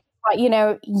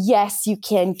 Yes, you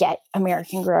can get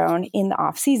American grown in the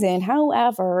off season.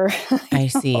 However, I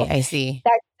see.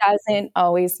 That doesn't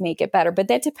always make it better, but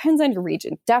that depends on your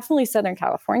region. Definitely Southern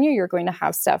California, you're going to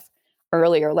have stuff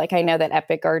earlier. Like I know that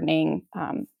Epic Gardening,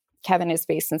 Kevin is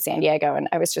based in San Diego, and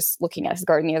I was just looking at his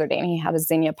garden the other day and he had a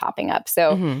zinnia popping up.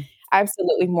 So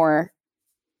absolutely more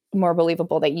more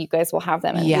believable that you guys will have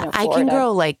them. Yeah, I can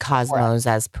grow like cosmos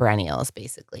as perennials,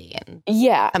 basically.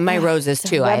 And my roses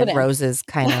too. I have roses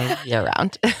kind of year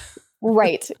round.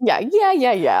 Right.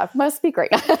 Yeah. Must be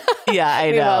great. Yeah,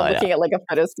 I know. Looking at like a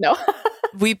photo snow.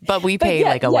 we pay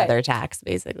like a weather tax,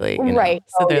 basically. Right.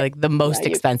 So they're like the most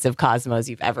expensive cosmos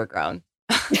you've ever grown.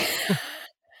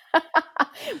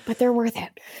 But they're worth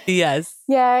it. Yes.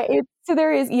 Yeah. So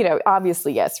there is,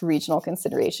 obviously, yes, regional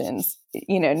considerations.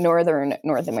 Northern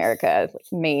North America, like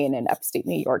Maine and upstate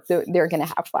New York, they're going to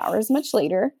have flowers much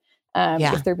later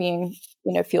if they're being,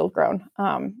 field grown.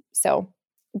 So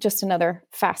just another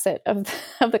facet of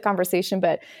the conversation,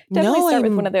 but definitely start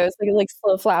with one of those like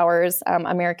slow flowers,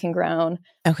 American grown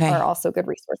are also good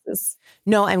resources.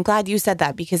 No, I'm glad you said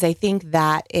that because I think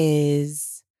that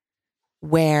is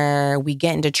where we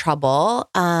get into trouble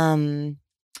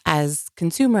as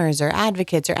consumers or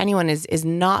advocates or anyone is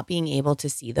not being able to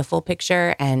see the full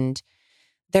picture. And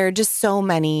there are just so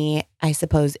many, I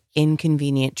suppose,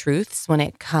 inconvenient truths when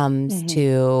it comes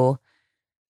to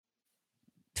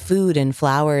food and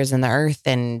flowers and the earth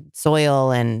and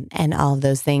soil and all of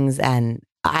those things. And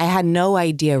I had no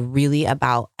idea really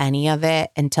about any of it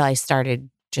until I started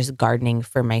just gardening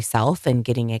for myself and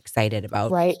getting excited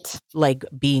about like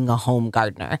being a home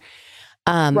gardener.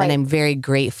 And I'm very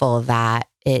grateful that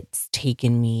it's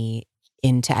taken me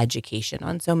into education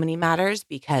on so many matters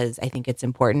because I think it's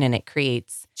important and it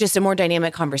creates just a more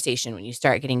dynamic conversation when you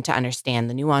start getting to understand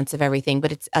the nuance of everything.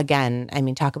 But it's, again,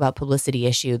 talk about publicity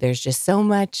issue. There's just so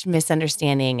much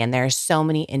misunderstanding and there are so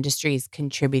many industries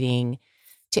contributing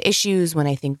to issues when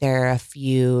I think there are a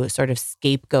few sort of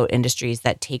scapegoat industries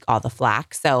that take all the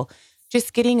flack. So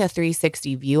just getting a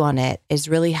 360 view on it is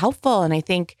really helpful. And I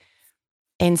think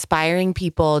inspiring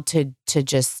people to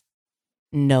just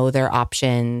know their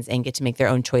options and get to make their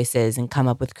own choices and come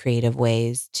up with creative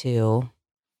ways to,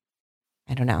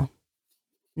 I don't know,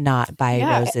 not buy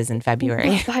roses in February.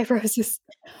 Not buy roses.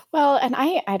 Well, and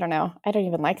I don't know. I don't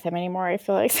even like them anymore. I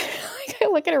feel like I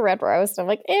look at a red rose and I'm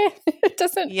like, it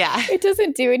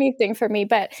doesn't do anything for me.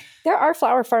 But there are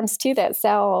flower farms too that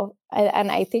sell, and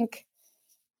I think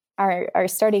are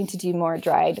starting to do more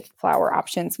dried flower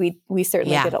options. We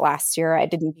certainly did it last year. I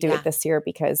didn't do it this year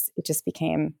because it just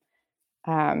became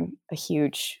a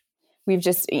huge, we've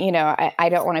just, I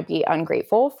don't want to be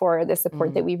ungrateful for the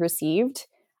support that we've received.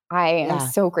 I am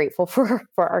so grateful for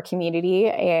our community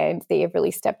and they have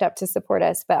really stepped up to support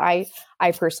us. But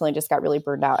I personally just got really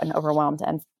burned out and overwhelmed,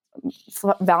 and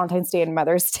Valentine's Day and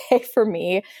Mother's Day for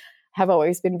me have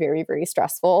always been very, very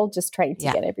stressful, just trying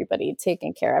to get everybody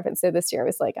taken care of. And so this year I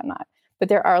was like, I'm not, but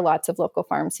there are lots of local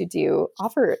farms who do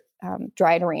offer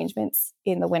dried arrangements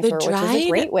in the winter, which is a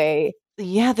great way.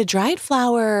 Yeah, the dried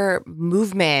flower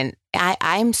movement,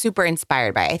 I'm super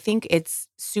inspired by it. I think it's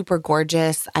super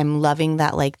gorgeous. I'm loving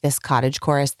that like this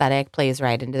cottagecore aesthetic plays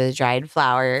right into the dried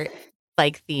flower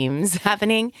like themes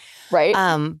happening. Right.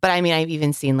 But I've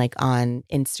even seen like on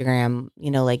Instagram,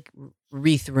 like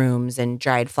wreath rooms and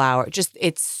dried flower. Just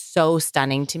it's so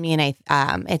stunning to me. And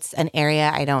it's an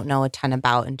area I don't know a ton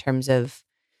about in terms of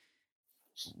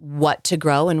what to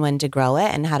grow and when to grow it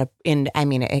and how to,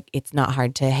 it's not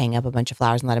hard to hang up a bunch of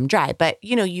flowers and let them dry, but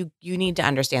you need to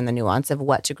understand the nuance of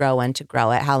what to grow, when to grow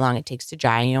it, how long it takes to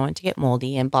dry, and you don't want it to get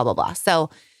moldy and blah, blah, blah.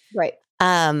 So,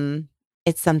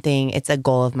 it's a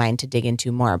goal of mine to dig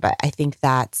into more, but I think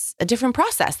that's a different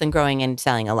process than growing and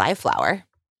selling a live flower.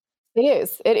 It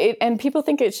is. And people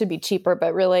think it should be cheaper,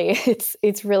 but really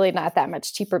it's really not that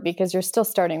much cheaper because you're still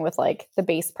starting with like the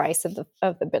base price of the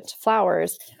bunch of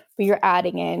flowers, but you're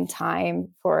adding in time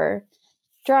for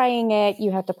drying it.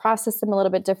 You have to process them a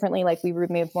little bit differently. Like we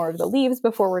remove more of the leaves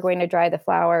before we're going to dry the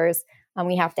flowers.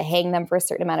 We have to hang them for a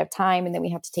certain amount of time, and then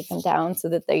we have to take them down so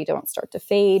that they don't start to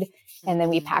fade. And then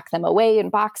we pack them away in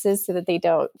boxes so that they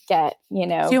don't get, so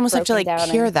you almost have to like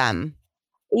cure them.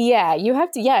 Yeah, you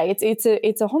have to. Yeah,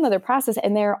 it's a whole nother process,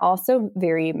 and they're also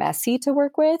very messy to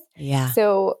work with. Yeah.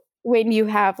 So when you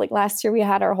have like last year, we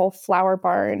had our whole flower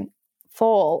barn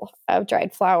full of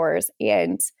dried flowers,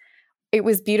 and it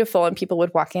was beautiful. And people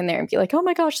would walk in there and be like, "Oh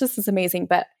my gosh, this is amazing!"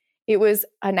 But it was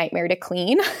a nightmare to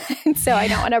clean, and so I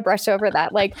don't want to brush over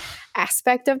that like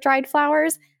aspect of dried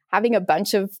flowers. Having a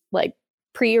bunch of like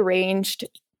prearranged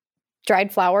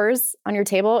dried flowers on your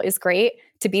table is great.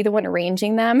 To be the one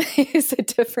arranging them is a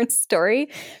different story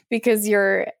because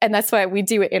and that's why we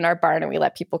do it in our barn and we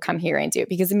let people come here and do it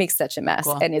because it makes such a mess.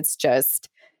 Cool. And it's just,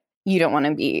 you don't want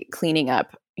to be cleaning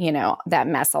up, that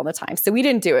mess all the time. So we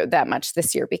didn't do it that much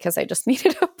this year because I just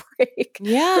needed a break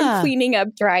from cleaning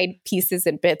up dried pieces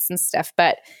and bits and stuff.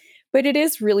 But it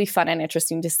is really fun and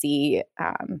interesting to see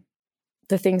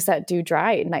the things that do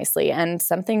dry nicely. And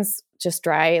some things just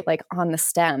dry like on the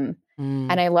stem.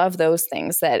 And I love those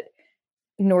things. That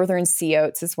northern sea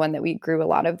oats is one that we grew a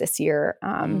lot of this year.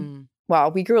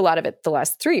 Well, we grew a lot of it the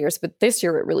last 3 years, but this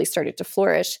year it really started to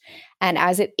flourish. And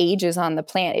as it ages on the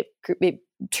plant, it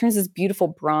turns this beautiful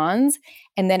bronze,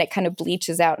 and then it kind of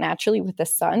bleaches out naturally with the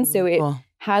sun. So it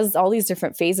has all these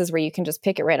different phases where you can just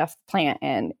pick it right off the plant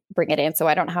and bring it in. So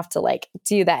I don't have to like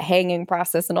do that hanging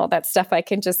process and all that stuff.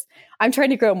 I'm trying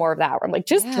to grow more of that, where I'm like,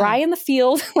 just dry in the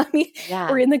field,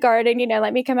 or in the garden,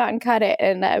 let me come out and cut it,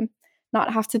 and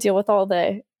not have to deal with all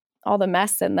the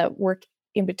mess and the work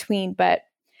in between. But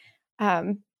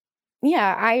I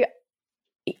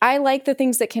like the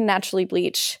things that can naturally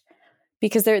bleach,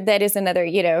 because that is another,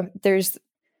 there's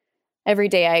every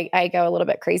day I go a little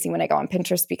bit crazy when I go on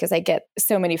Pinterest, because I get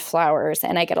so many flowers,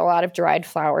 and I get a lot of dried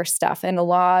flower stuff. And a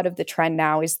lot of the trend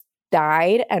now is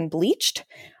dyed and bleached.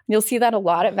 You'll see that a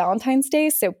lot at Valentine's Day.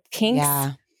 So pinks,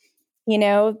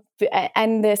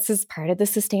 and this is part of the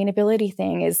sustainability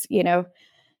thing is,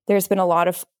 there's been a lot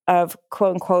of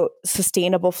quote unquote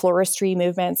sustainable floristry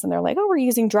movements, and they're like, oh, we're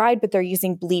using dried, but they're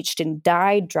using bleached and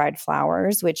dyed dried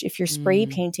flowers, which if you're spray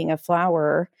painting a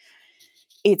flower,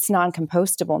 it's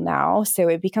non-compostable now. So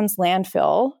it becomes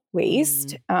landfill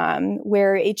waste,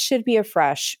 where it should be a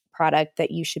fresh product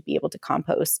that you should be able to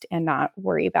compost and not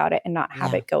worry about it and not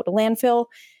have it go to landfill.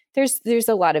 There's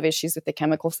a lot of issues with the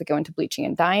chemicals that go into bleaching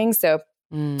and dyeing. So,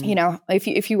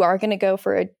 if you are going to go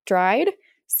for a dried,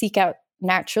 seek out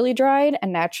naturally dried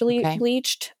and naturally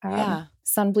bleached.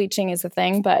 Sun bleaching is a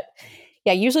thing, but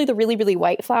usually the really, really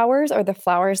white flowers are the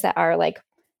flowers that are like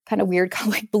kind of weird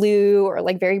color, like blue or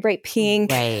like very bright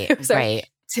pink. Right.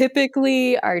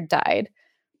 Typically are dyed.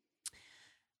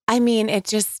 I mean, it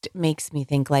just makes me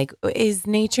think, like, is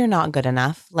nature not good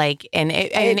enough? Like, and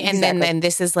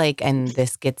this is like, and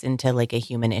this gets into like a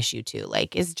human issue too.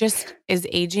 Like, is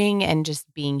aging and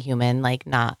just being human like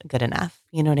not good enough?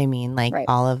 You know what I mean? Like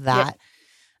all of that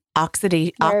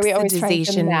oxidation. We always trying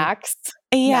to mask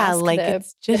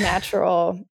it's just the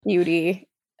natural beauty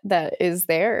that is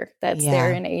there. That's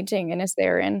there in aging and is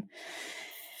there in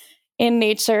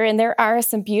nature. And there are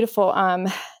some beautiful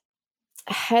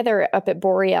Heather up at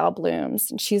Boreal Blooms,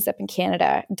 and she's up in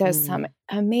Canada, does some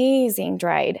amazing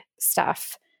dried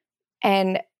stuff,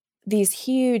 and these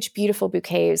huge, beautiful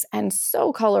bouquets, and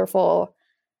so colorful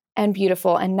and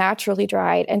beautiful and naturally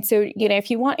dried. And so, if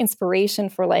you want inspiration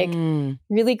for like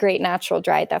really great natural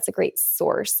dried, that's a great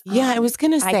source. I was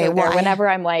going to say, whenever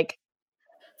I'm like,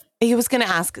 I was going to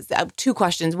ask two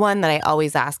questions. One that I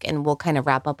always ask, and we'll kind of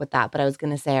wrap up with that. But I was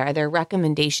going to say, are there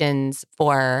recommendations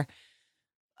for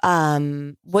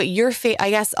what your I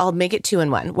guess I'll make it 2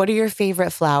 in 1. What are your favorite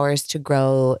flowers to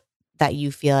grow that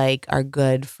you feel like are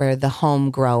good for the home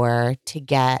grower to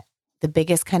get the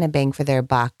biggest kind of bang for their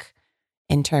buck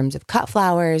in terms of cut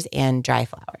flowers and dry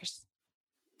flowers?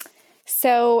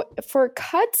 So for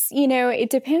cuts, it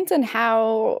depends on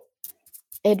how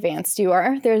advanced you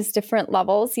are. There's different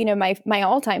levels. My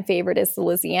all-time favorite is the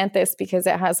Lisianthus, because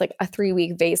it has like a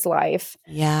 3-week vase life.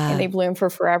 And they bloom for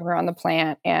forever on the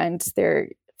plant, and they're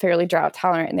fairly drought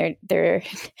tolerant, and they're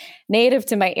native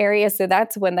to my area. So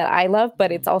that's one that I love,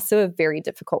 but it's also a very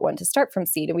difficult one to start from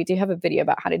seed. And we do have a video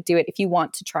about how to do it if you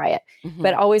want to try it,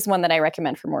 but always one that I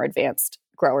recommend for more advanced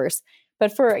growers.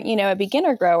 But for, a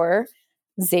beginner grower,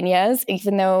 zinnias,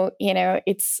 even though,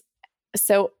 it's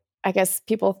so, I guess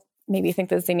people maybe think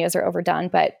that zinnias are overdone,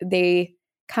 but they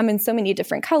come in so many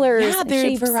different colors. Yeah,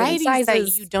 there are varieties and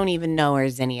sizes that you don't even know are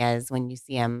zinnias when you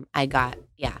see them.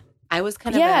 I was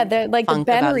kind of they're like the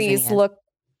Benneries look.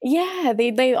 Yeah,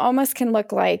 they almost can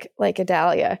look like a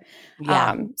dahlia.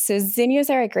 So zinnias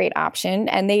are a great option,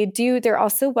 and they're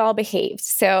also well behaved.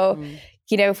 So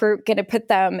if we're going to put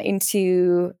them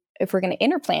if we're going to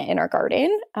interplant in our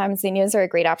garden, zinnias are a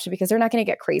great option because they're not going to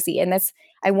get crazy. And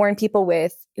I warn people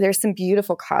there's some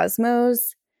beautiful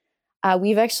cosmos.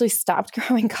 We've actually stopped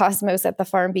growing cosmos at the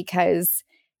farm because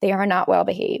they are not well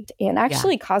behaved. And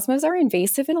actually cosmos are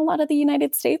invasive in a lot of the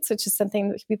United States, which is something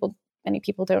that many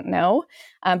people don't know.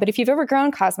 But if you've ever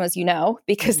grown cosmos,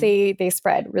 because they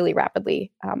spread really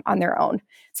rapidly on their own.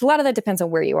 So a lot of that depends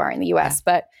on where you are in the US,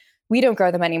 but we don't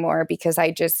grow them anymore because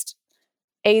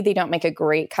they don't make a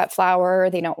great cut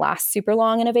flower. They don't last super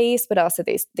long in a vase, but also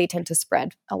they tend to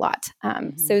spread a lot.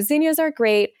 So zinnias are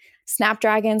great.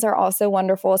 Snapdragons are also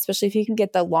wonderful, especially if you can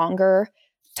get the longer,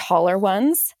 taller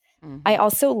ones. I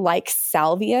also like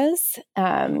salvias.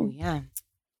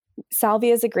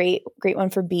 Salvia is a great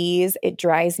one for bees. It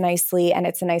dries nicely, and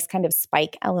it's a nice kind of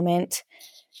spike element.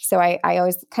 So I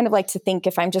always kind of like to think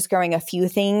if I'm just growing a few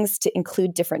things to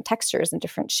include different textures and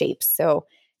different shapes. So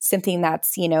something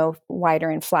that's, wider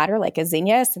and flatter like a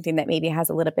zinnia, something that maybe has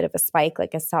a little bit of a spike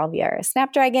like a salvia or a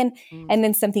snapdragon, and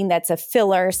then something that's a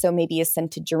filler, so maybe a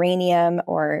scented geranium,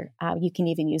 or you can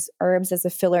even use herbs as a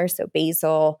filler, so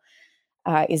basil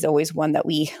is always one that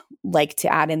we like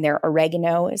to add in there.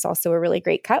 Oregano is also a really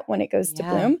great cut when it goes to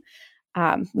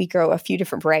bloom. We grow a few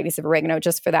different varieties of oregano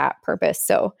just for that purpose.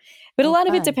 So, but a lot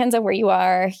of it depends on where you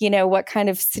are, what kind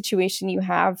of situation you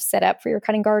have set up for your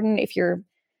cutting garden. If you're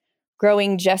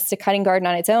growing just a cutting garden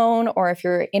on its own, or if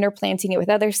you're interplanting it with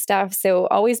other stuff. So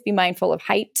always be mindful of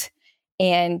height.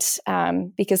 And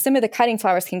because some of the cutting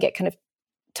flowers can get kind of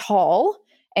tall,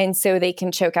 and so they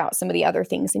can choke out some of the other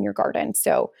things in your garden.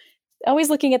 So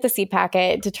always looking at the seed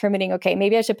packet, determining, okay,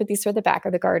 maybe I should put these toward the back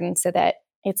of the garden so that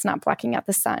it's not blocking out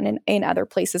the sun and in other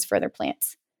places for other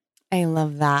plants. I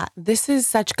love that. This is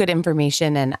such good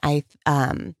information.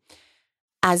 And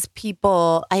as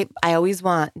people, I always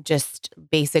want just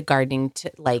basic gardening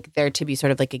to there to be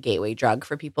sort of like a gateway drug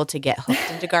for people to get hooked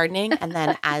into gardening. And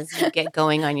then as you get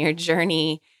going on your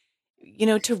journey,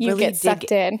 to really get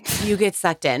sucked in. You get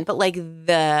sucked in. But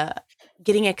the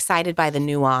getting excited by the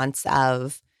nuance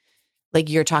of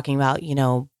you're talking about,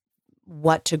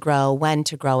 what to grow, when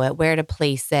to grow it, where to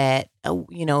place it,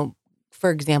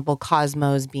 for example,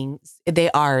 cosmos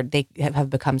they have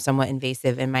become somewhat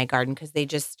invasive in my garden because they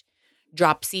just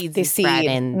drop seeds and spread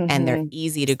and they're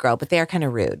easy to grow, but they are kind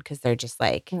of rude because they're just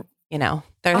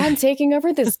I'm taking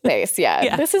over this space.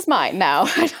 Yeah. This is mine now.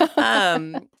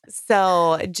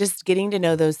 So just getting to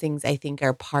know those things, I think,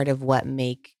 are part of what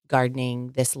make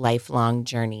gardening this lifelong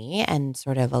journey and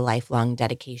sort of a lifelong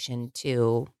dedication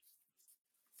to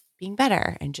being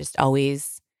better and just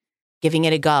always giving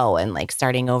it a go and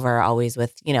starting over always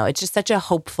with, it's just such a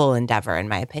hopeful endeavor in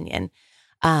my opinion.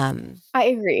 I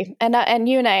agree. And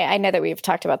you and I know that we've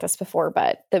talked about this before,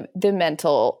 but the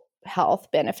mental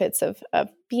health benefits of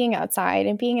being outside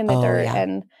and being in the dirt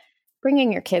and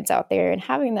bringing your kids out there and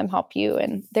having them help you.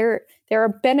 And there are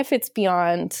benefits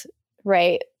beyond,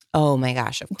 right? Oh my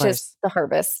gosh, of course. Just the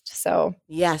harvest. So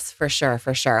yes, for sure.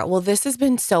 For sure. Well, this has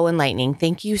been so enlightening.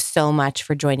 Thank you so much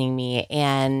for joining me.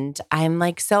 And I'm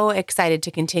so excited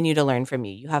to continue to learn from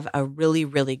you. You have a really,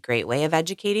 really great way of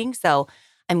educating. So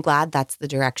I'm glad that's the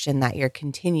direction that you're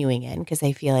continuing in because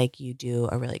I feel like you do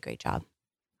a really great job.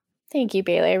 Thank you,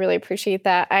 Bailey. I really appreciate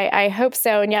that. I hope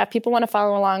so. And yeah, if people want to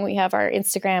follow along, we have our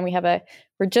Instagram.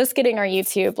 We're just getting our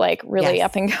YouTube really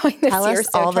up and going this year. Tell us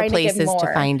all the places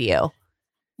to find you.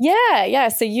 Yeah.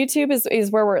 So YouTube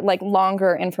is where we're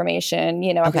longer information,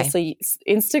 obviously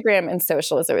Instagram and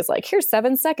social is always here's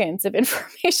 7 seconds of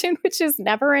information, which is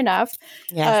never enough.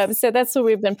 Yes. So that's what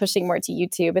we've been pushing more to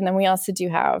YouTube. And then we also do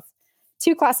have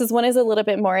 2 classes. One is a little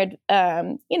bit more,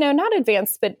 not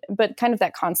advanced, but kind of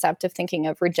that concept of thinking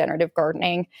of regenerative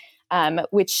gardening,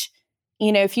 which,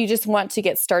 if you just want to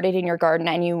get started in your garden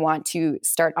and you want to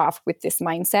start off with this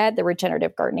mindset, the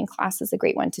regenerative gardening class is a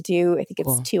great one to do. I think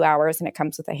it's 2 hours and it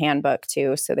comes with a handbook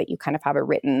too, so that you kind of have a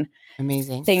written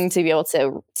thing to be able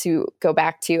to go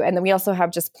back to. And then we also have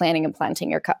just planning and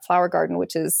planting your cut flower garden,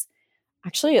 which is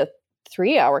actually a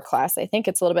 3-hour class. I think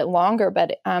it's a little bit longer,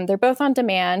 but they're both on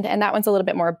demand. And that one's a little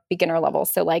bit more beginner level.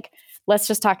 So let's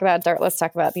just talk about dirt. Let's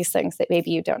talk about these things that maybe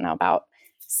you don't know about.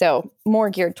 So more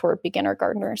geared toward beginner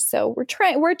gardeners. So we're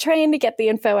trying to get the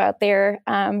info out there.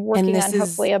 Working on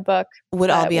hopefully a book. Would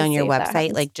all be on your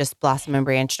website, just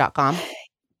blossomandbranch.com?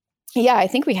 Yeah, I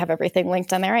think we have everything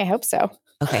linked on there. I hope so.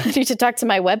 Okay. I need to talk to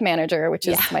my web manager, which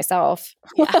is myself.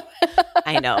 Yeah.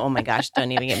 I know. Oh my gosh.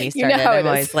 Don't even get me started. I'm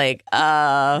always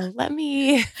let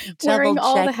me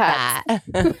double check that.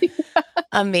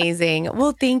 Amazing.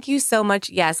 Well, thank you so much.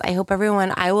 Yes. I hope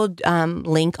everyone, I will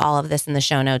link all of this in the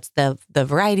show notes, the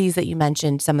varieties that you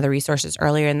mentioned, some of the resources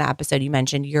earlier in the episode. You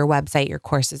mentioned your website, your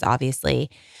courses,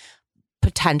 obviously,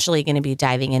 potentially going to be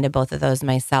diving into both of those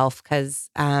myself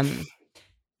because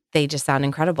they just sound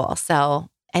incredible. So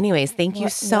anyways, thank you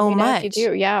so much. You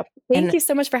do. Yeah. Thank you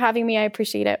so much for having me. I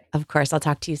appreciate it. Of course. I'll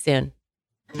talk to you soon.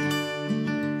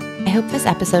 I hope this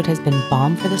episode has been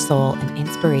balm for the soul and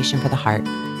inspiration for the heart.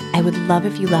 I would love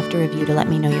if you left a review to let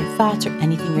me know your thoughts or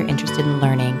anything you're interested in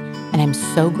learning. And I'm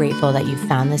so grateful that you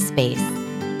found this space.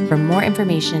 For more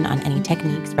information on any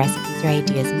techniques, recipes, or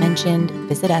ideas mentioned,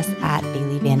 visit us at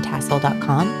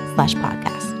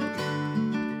baileyvantassel.com/podcast.